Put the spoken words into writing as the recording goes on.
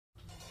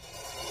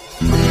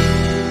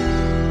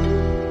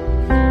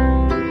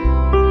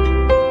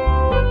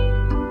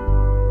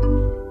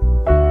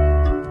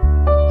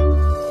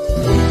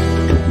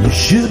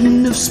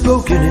have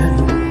spoken it.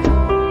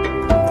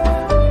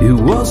 It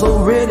was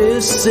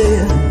already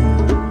said.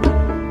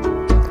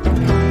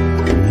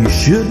 You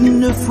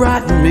shouldn't have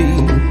frightened me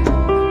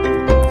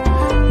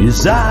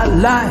as I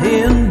lie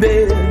in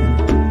bed.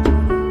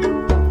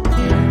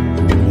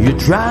 You're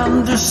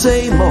trying to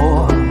say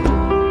more,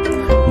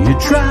 you're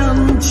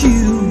trying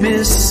to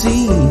be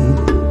seen.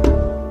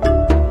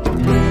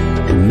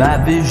 My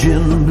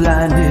vision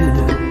blinded,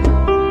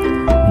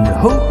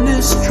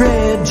 hopeless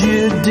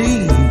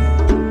tragedy.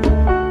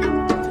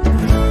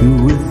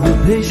 With the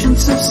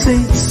patience of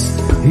saints,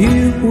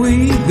 here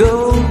we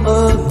go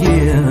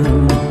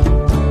again.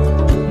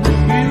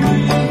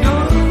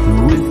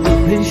 With the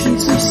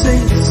patience of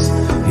saints,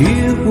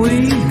 here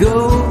we go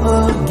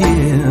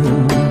again.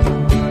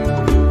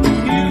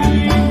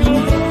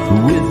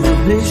 With the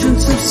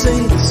patience of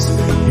saints,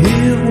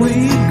 here we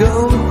go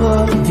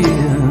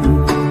again.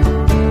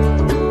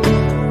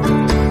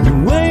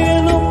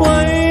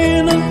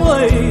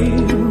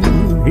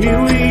 Here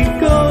we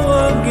go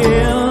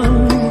again.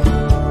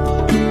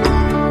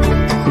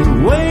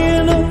 Way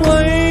and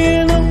away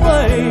and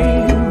away.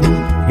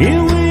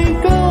 Here we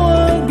go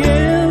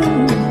again.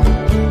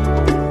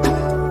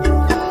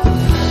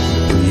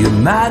 You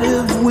might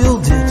have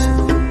willed it.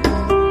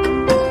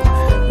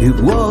 It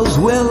was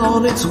well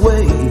on its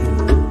way.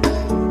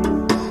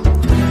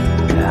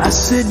 I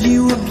said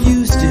you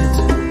abused it,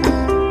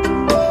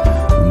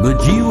 but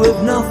you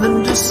have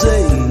nothing to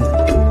say.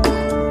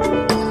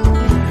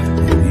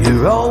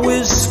 You're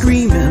always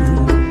screaming,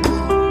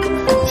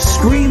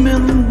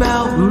 screaming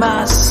about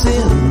my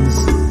sins.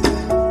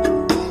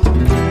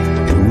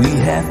 We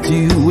have to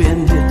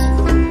end it,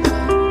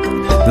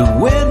 but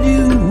where do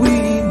we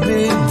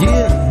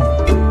begin?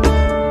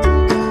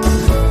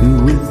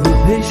 With the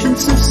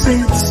patience of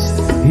saints,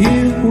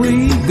 here we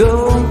go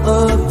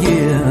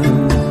again.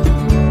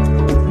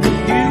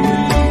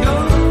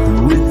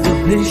 With the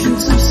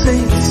patience of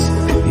saints,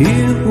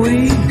 here we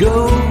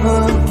go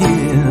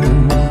again.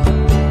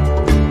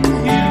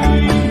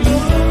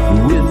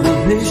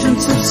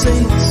 Patience of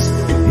saints,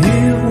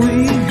 here we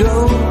go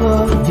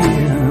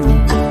again.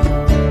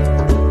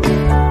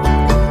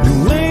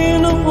 Away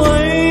and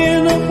away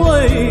and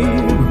away,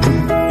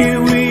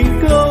 here we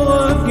go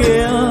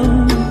again.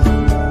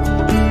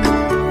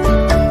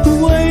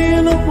 Away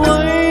and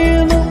away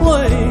and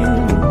away,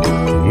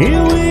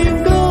 here we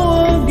go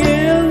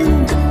again.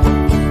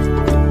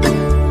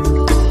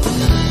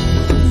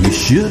 You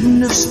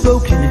shouldn't have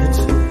spoken it.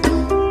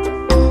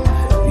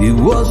 It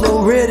was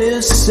already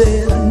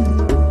said.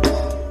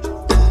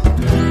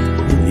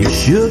 You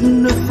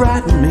shouldn't have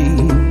frightened me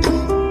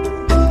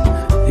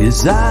as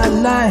I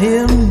lie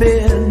in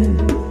bed.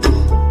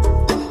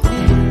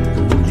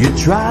 You're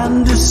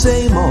trying to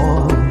say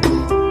more,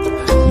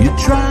 you're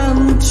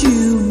trying to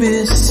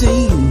be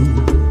seen.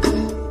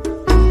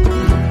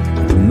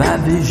 My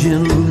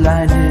vision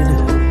blinded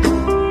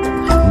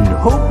in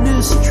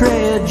hopeless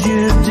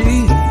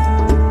tragedy.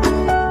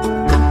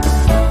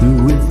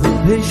 With the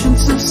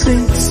patience of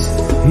saints,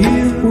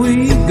 here we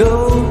go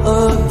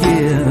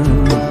again.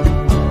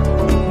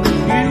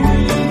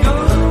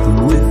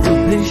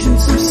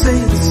 Patience of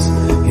saints,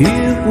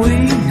 here we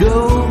go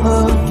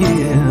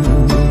again.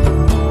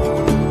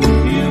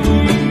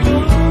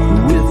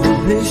 With the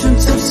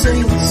patience of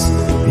saints,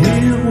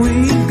 here we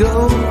go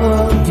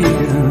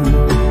again.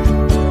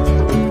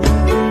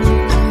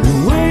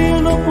 Away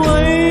and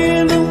away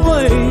and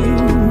away,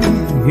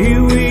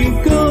 here we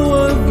go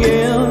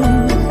again.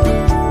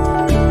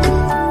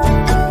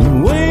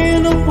 Away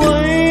and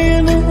away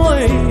and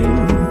away,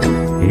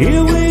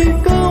 here we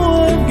go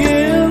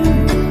again.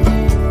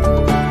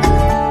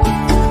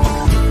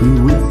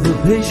 With the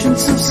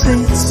patience of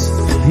saints,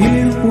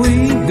 here we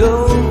go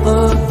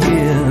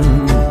again.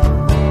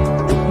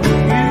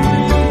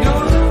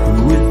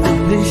 With the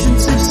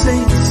patience of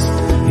saints,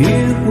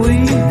 here we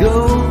go